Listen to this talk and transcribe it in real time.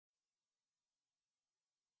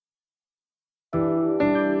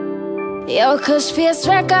Yo, Kush Fierce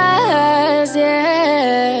Records,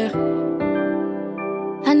 yeah.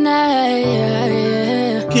 And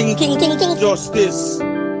yeah. King Justice.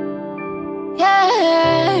 Yeah.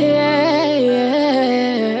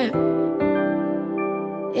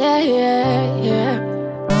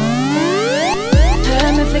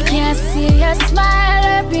 If I can't see your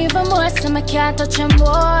smile, or even more, so I can't touch your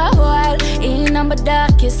more. In my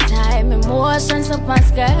darkest time, emotions up my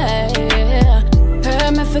sky.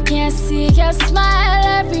 If I can't see your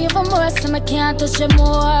smile, or even more, so I can't touch your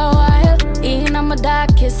more. In my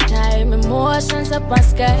darkest time, emotions up my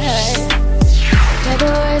sky. You're the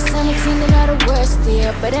worst, and it's in the worst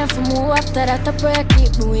year. But then for more after that, I pray I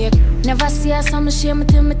keep me awake. Never see us, I'm ashamed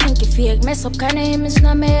till me think you fake. Mess up kind of image,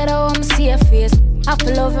 no matter how I'm see your face. I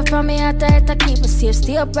feel over from me, I try to keep me safe.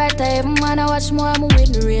 Stay upright, I even wanna watch more, I'm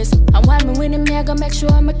win the race. And while me winning, me I gotta make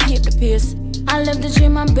sure I'ma keep the pace. I live the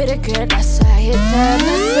dream, I'm bitter girl, that's why I tell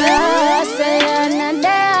myself. I say another day,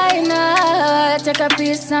 I know. Take a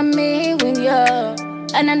piece of me with you.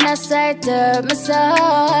 And then that's why I tell myself.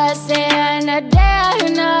 I say another day, I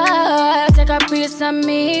know. Take a piece of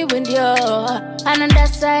me with you. And then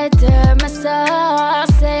that's why I tell myself. I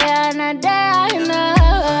say another day, I know.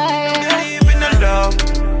 Love.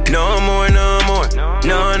 No more, no more.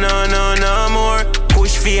 No more.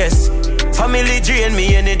 Push face. Family drain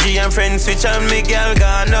me energy and friends switch on me girl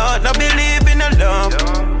gone out. No believe in the love.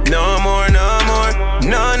 No more, no more.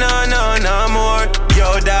 No more.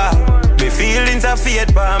 Yo dog, me feelings are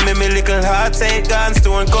fade but me little heart say gone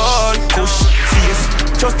stone cold. Push face.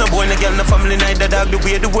 Trust no boy, no girl, no family, neither dog. The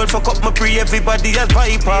way the world fuck up my pre, everybody as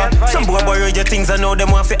viper. Some boy borrow your things, I know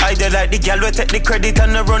them want to hide. Like the girl will take the credit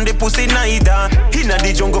and no run the pussy neither. Inna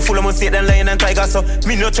the jungle full of mistake and lion and tiger. So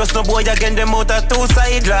me no trust no boy, again them out of two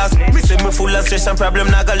side glass. Me say me full of stress and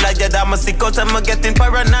problem, not gonna lie, that I'm a sick out and I'm getting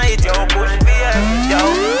paranoid. Yo, push me, yo.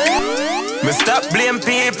 Me stop blame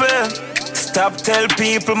people. Stop tell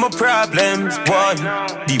people my problems, boy.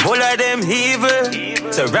 The whole of them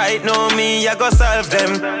evil. So right now me, I go solve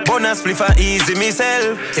them. Bonus spliff and easy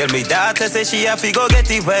myself. Tell me daughter say she have to go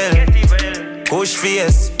get it well. Push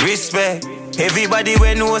face, respect. Everybody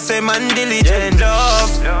when know say man diligent.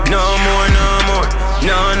 Love, no more. No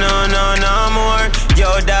more.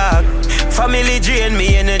 Yo dog, family drain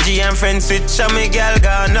me energy and friends switch and me girl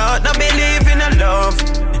gone out. No believe in a love.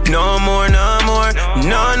 No more. No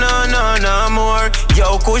more.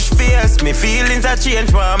 Yo, Kush face, me feelings are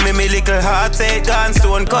changed, but me little heart say gone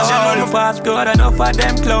stone cold. I know the past good enough for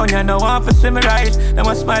them clown, you know want to see me rise. Them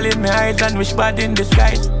a smile in my eyes and wish bad in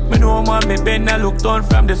disguise. Me know man, me bend and look down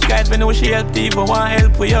from the skies. Me know she help even want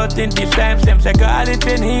help we out in these times. Them say God if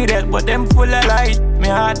you need help, but them full of lies. Me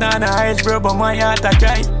heart on the ice, bro, but my heart I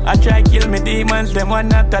try kill me demons, them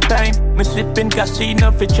one at a time. Me slip in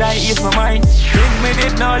casino fi try ease my mind. Think me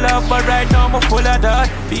did no love, but right now me full of that.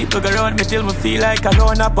 People go around me till me feel like I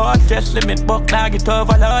run apart. Stress limit, buck dog it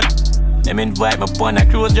overload. Them invite me upon a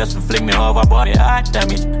cruise just to fling me overboard. Me heart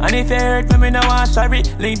damage, and if you hurt me, no want sorry.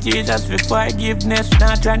 Link Jesus for forgiveness,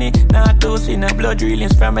 not Rani. Not to see no blood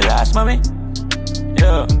drillings from my last mommy.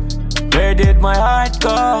 Yo, where did my heart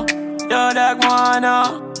go? Yo, dog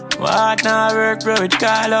wanna what now work, bro, it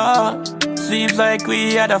call out. Seems like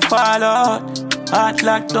we had a fallout. Heart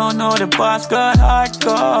locked, don't know the past got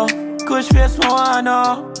hardcore. Kush face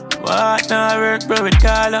wanna what now work, bro, it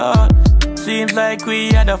call out. Seems like we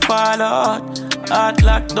had a fallout. Heart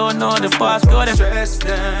locked, don't know the past got them. Stress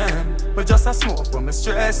them, but just a smoke when me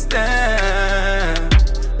stress them.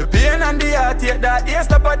 The pain and the heart, yeah, that years,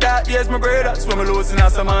 stop at that years, my brothers. When me losing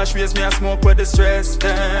out some ash waste, me a smoke with the stress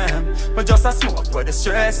them. But just a smoke with the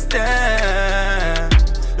stress them.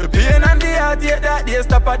 The pain and the heart, yeah, that years,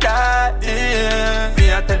 stop at that, yeah. Me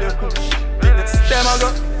a tell you, Kush, them a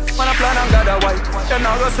go. Man a plan and got a wife. Them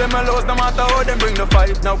now go say me lose no matter how them bring the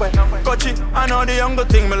fight. Now when coachy, I know the younger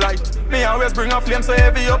thing me light. Me always bring a flame so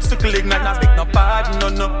every obstacle ignite. Not speak no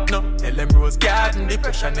pardon, no. Tell them rose garden,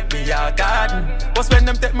 depression make me a garden. But when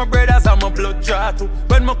them take my brothers and my blood draw too.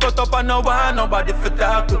 When me cut up and no one nobody for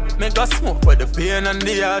talk to. Me go smoke with the pain and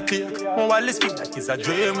the heartache. My wallet feel like it's a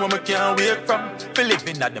dream when me can't wake from. Feel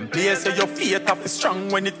living at them place so your faith have strong.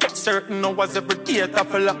 When it gets certain hours every day, I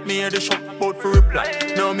feel like me the shop about for reply.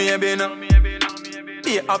 No maybe no.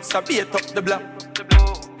 Be ups, I beat up the block.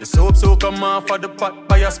 The soap so come off of the pot.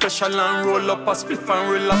 Buy a special and roll up a spliff and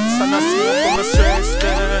relax. And I smoke when me stress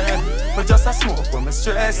them. But just a smoke when me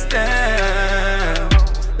stress them.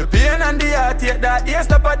 The pain and the heart, yeah, that years,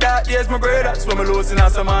 stop at that years, my brothers. When me losing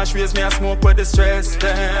out some ash waste, me a smoke with the stress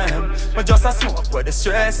them. But just a smoke with the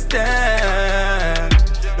stress them.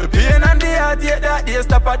 The pain and the heart, yeah, that years,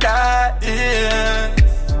 stop at that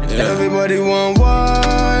years. Everybody want war.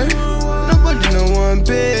 Nobody no one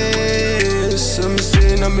piece. So me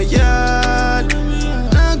sitting on my yard.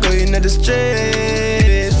 Now going at the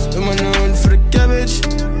streets. I'm known for the cabbage.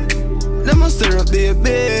 They must stir up the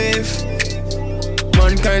beef.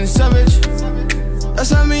 Mankind savage.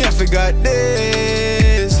 That's how me I forgot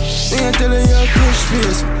this. Me I tell you your push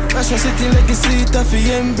face. Rastaciti like a seat of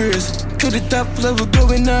the embrace. To the top level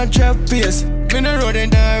going on trap pace. Me no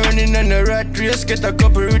roading down running on the rat race. Get a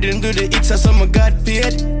couple reading to the hits so some got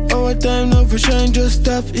paid. Our time now for shine just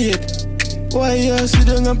stop it. Why you sit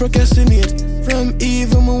down and procrastinate? From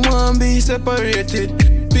evil me want be separated.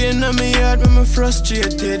 Pain on me heart when me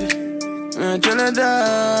frustrated. I tell her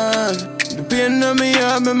that the pain on me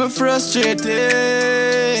heart when me frustrated.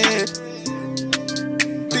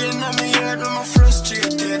 Pain on me heart when me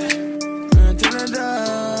frustrated. I tell her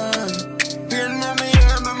that pain on me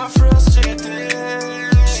heart when me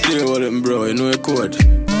frustrated. Still with him, bro, you know your code.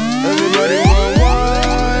 Everybody want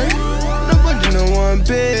war, nobody no want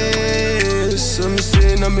peace. So me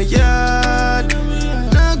sitting on my yard,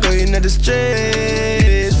 now going at the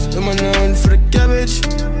streets. I'm known for the cabbage.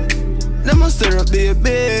 They must stir up the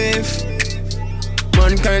beef.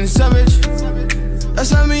 Mankind savage.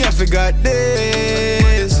 That's how me I forgot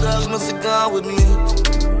this. Dogs must have gone with me.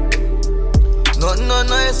 Nothing no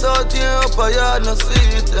nice out here up a yard, no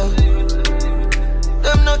sweet.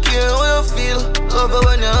 Them no care how you feel. Love it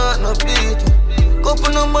when your heart no beat.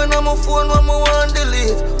 Couple number on my phone when me want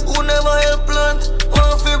delete. Who never help plant,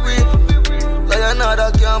 want fi breathe. Like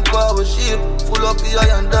another camp power sheep. Full up the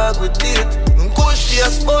iron dog with teeth. Kush a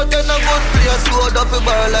spot and a good place. Load up a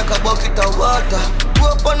bar like a bucket of water. Grew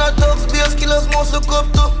up on a tough base, killers most look up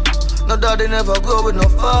to. No daddy never grow with no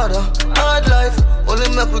father. Hard life, only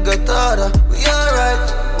make we get harder. We alright,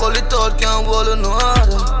 only thought can't hold no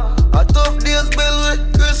harder. A tough days build with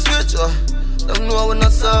Chris Rich. Them know we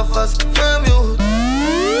not soft as firm you.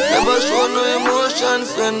 Never show no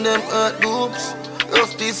emotions when them Fya Doops.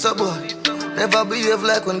 Rough piece of boy. Never behave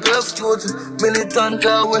like when girls cute. Militant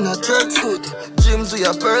car when a church suit. Gyms we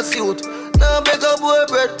a pursuit. Now beg a boy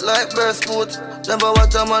bread like bear smooth. Never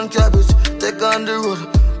watch a man cabbage. Take on the road.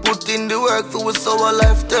 Put in the work for we so our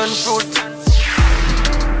life turn fruit.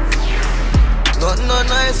 Nothing no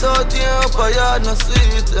nice out here up a yard no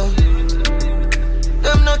sweet.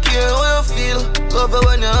 Them no care how you feel. Love it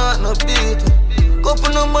when your heart no beat.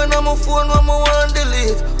 Couple number on my phone when me want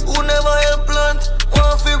delete. Who never help plant,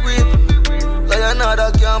 want fi reap. Like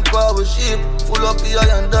another camp power sheep. Full up the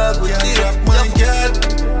iron dog with teeth. Can't chop my god.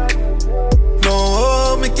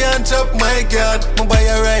 No, me can't chop my god. Me buy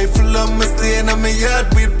a rifle and me stay in my yard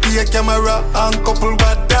with a camera and couple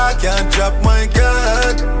bad dog. Can't chop my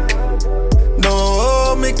god.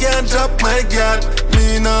 No, me can't drop my god.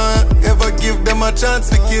 Me nah ever give them a chance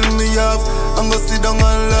to kill me off. I'm gonna sit down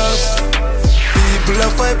and laugh. People a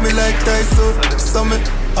fight me like Tyson. Some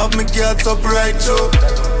have me guards up right show.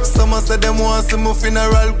 Some say them want see my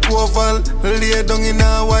funeral Coval. Lay down in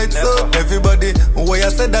a white soap. Everybody, why I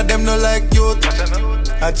said that them no like youth.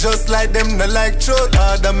 I just like them no like truth.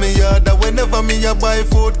 Harder me harder whenever me a buy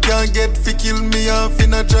food. Can't get fi kill me off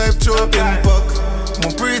in a drive-thru. Impact,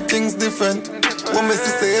 my breathe things different. When me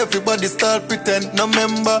see say everybody start pretend. No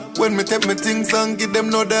member when me take me things and give them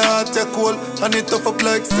know the heart ya cold and it tough up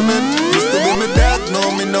like cement. Used to be me dad,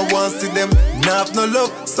 now me no want see them. Nah have no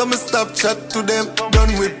love, so me stop chat to them.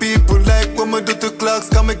 Done with people like when me do to clocks.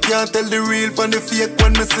 Cause me can't tell the real from the fake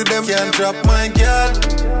when me see them. Can't drop my guard.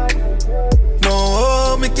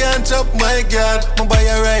 No, me can't chop my god. Me buy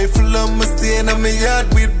a rifle and me stay in my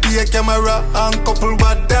yard with a camera and couple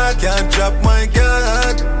bad dog. Can't drop my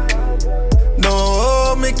god.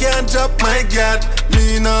 No, me can't drop my god.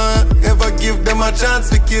 Me nah ever give them a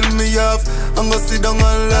chance to kill me off. I'm gonna sit down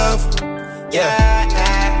and laugh.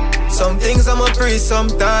 Yeah, some things I'm a pre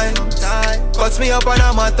sometimes. Cuts me up and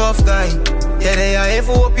I'm a tough guy. Yeah, they are here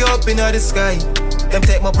for up you up in the sky. Them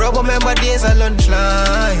take my problem, remember days at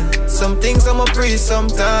lunchline. Some things I'm a pre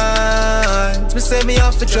sometimes. Me say me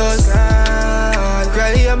off the trust.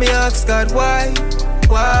 Cry and me ask God why?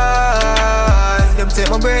 Them take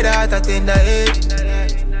my brother out at tender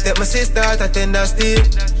head. Take my sister out at tender steel.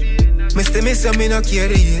 Me still miss you, me no care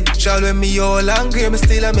the year. Shall when me all angry, me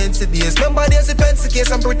still a mental days. Remember there's a pencil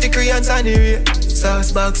case, I'm pretty crayons on the rear.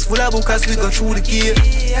 Sauce bags full of book as we go through the gear.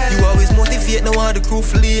 You always motivate, now all the crew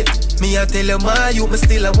late. Me I tell you my youth, me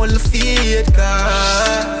still I want to feed.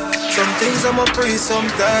 Cause some things I'm a pre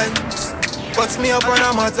sometimes. Puts me up when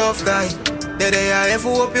I'm a tough guy. They are ever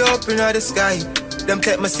up you up in the sky. Them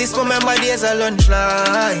take my sis, remember days at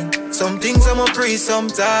lunchline. Some things I'm a pre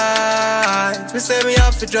sometimes. Me say me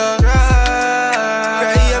have to draw.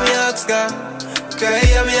 Cry and me ask God. Cry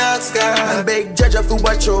and me ask God. I beg Trejja to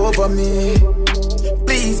watch over me.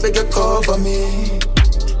 Please beg you cover me.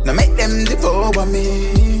 Now make them devour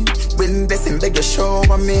me. When blessing beg you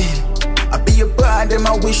shower me. I be a bad, them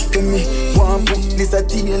I wish for me. One book, this a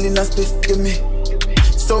deal in a spiff to me.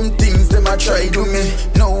 Some things them I try do me.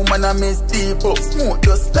 No man I miss deep up, smoke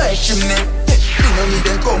just like chimney. We no need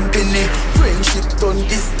them company. Friendship done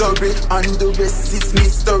history, and the rest is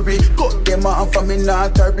mystery. Cut them off from me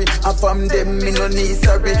not hurry, and from them me no need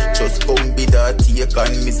sorry. Just come be the take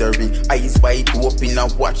and misery. Eyes wide open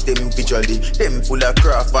and watch them visually. Them full of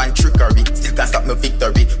craft and trickery. Still can't stop my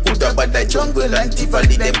victory. Put a bad like jungle and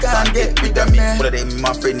Tivoli. Them can't get rid of me. All of them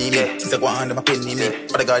my friend in me. Since I go under my penny me.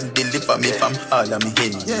 Father God deliver me from all of me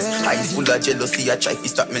enemies. Eyes full of jealousy. I try to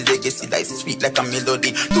stop my legacy. Life sweet like a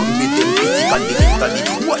melody. Don't be them physically.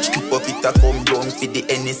 Watch people it a come down for the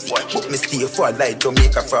NSC. But me stay for a light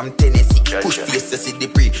Jamaica from Tennessee. Push face to see the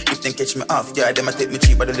breed. If they catch me off, yeah, them a take me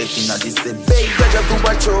cheap, but they left in a this. Beg Trejja to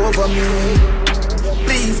watch over me.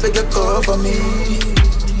 Please beg you cover me.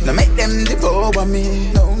 Now make them devour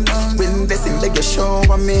me. When blessing beg you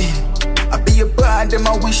shower me. I be a bad, them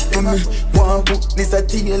I wish for me. One book, this a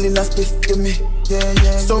deal in a spiff to me.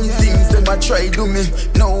 Some things them I try do me.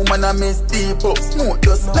 No man I miss deep up, smoke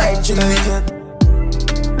just like chimney.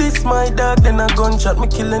 This my dog, then a gunshot. Me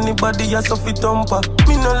kill anybody as of it thumper.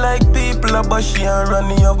 Me no like people a bashy and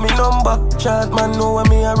Rani of me number. Chat man know where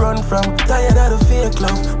me a run from. Tired of the fake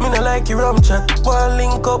love. Me no like your rum chat. One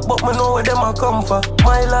link up, but me know where them a come for.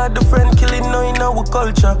 My lad, the friend killing no in our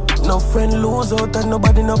culture. No friend lose out and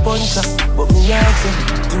nobody no puncher. But me ask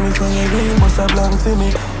you, do me for your real, must a blank for me.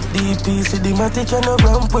 DP, cinematic and no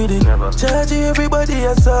ramp with it. Charge everybody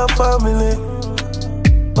as a family.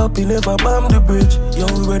 Papi never bomb the bridge.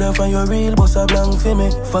 Young brother find your real boss a blank for me.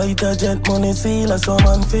 Fight a gent money seal as some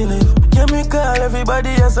man feel it. Yeah, me call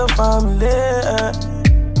everybody as a family.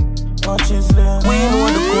 Watch his lane. We know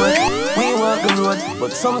the code, we walk the road.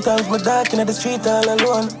 But sometimes me dark in the street all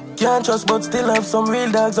alone. Can't trust but still have some real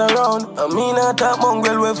dogs around. I mean I talk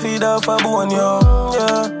mongrel we feed off a bone, yo.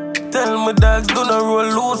 Yeah. Tell me dogs do not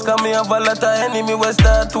roll loose. Cause me have a lot of enemy we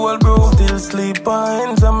start to all bro. Still sleep on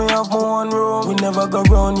ends and me have my one room. We never go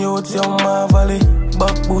round you, it's young my valley.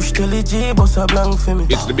 Back bush till the G bus a blank for me.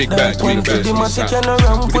 It's the big bag, green bag. The matic and a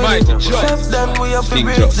ramp with it. Stop then we have to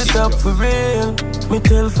reach the top for real. Me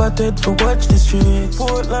tell Fathead for watch the streets.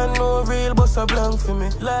 Portland no real bus a blank for me.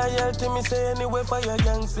 Loyalty me say anyway for your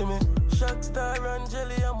gang see me. Shock star and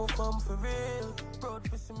jelly I'm a fun for real. Proud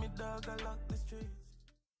to see me dog a lock.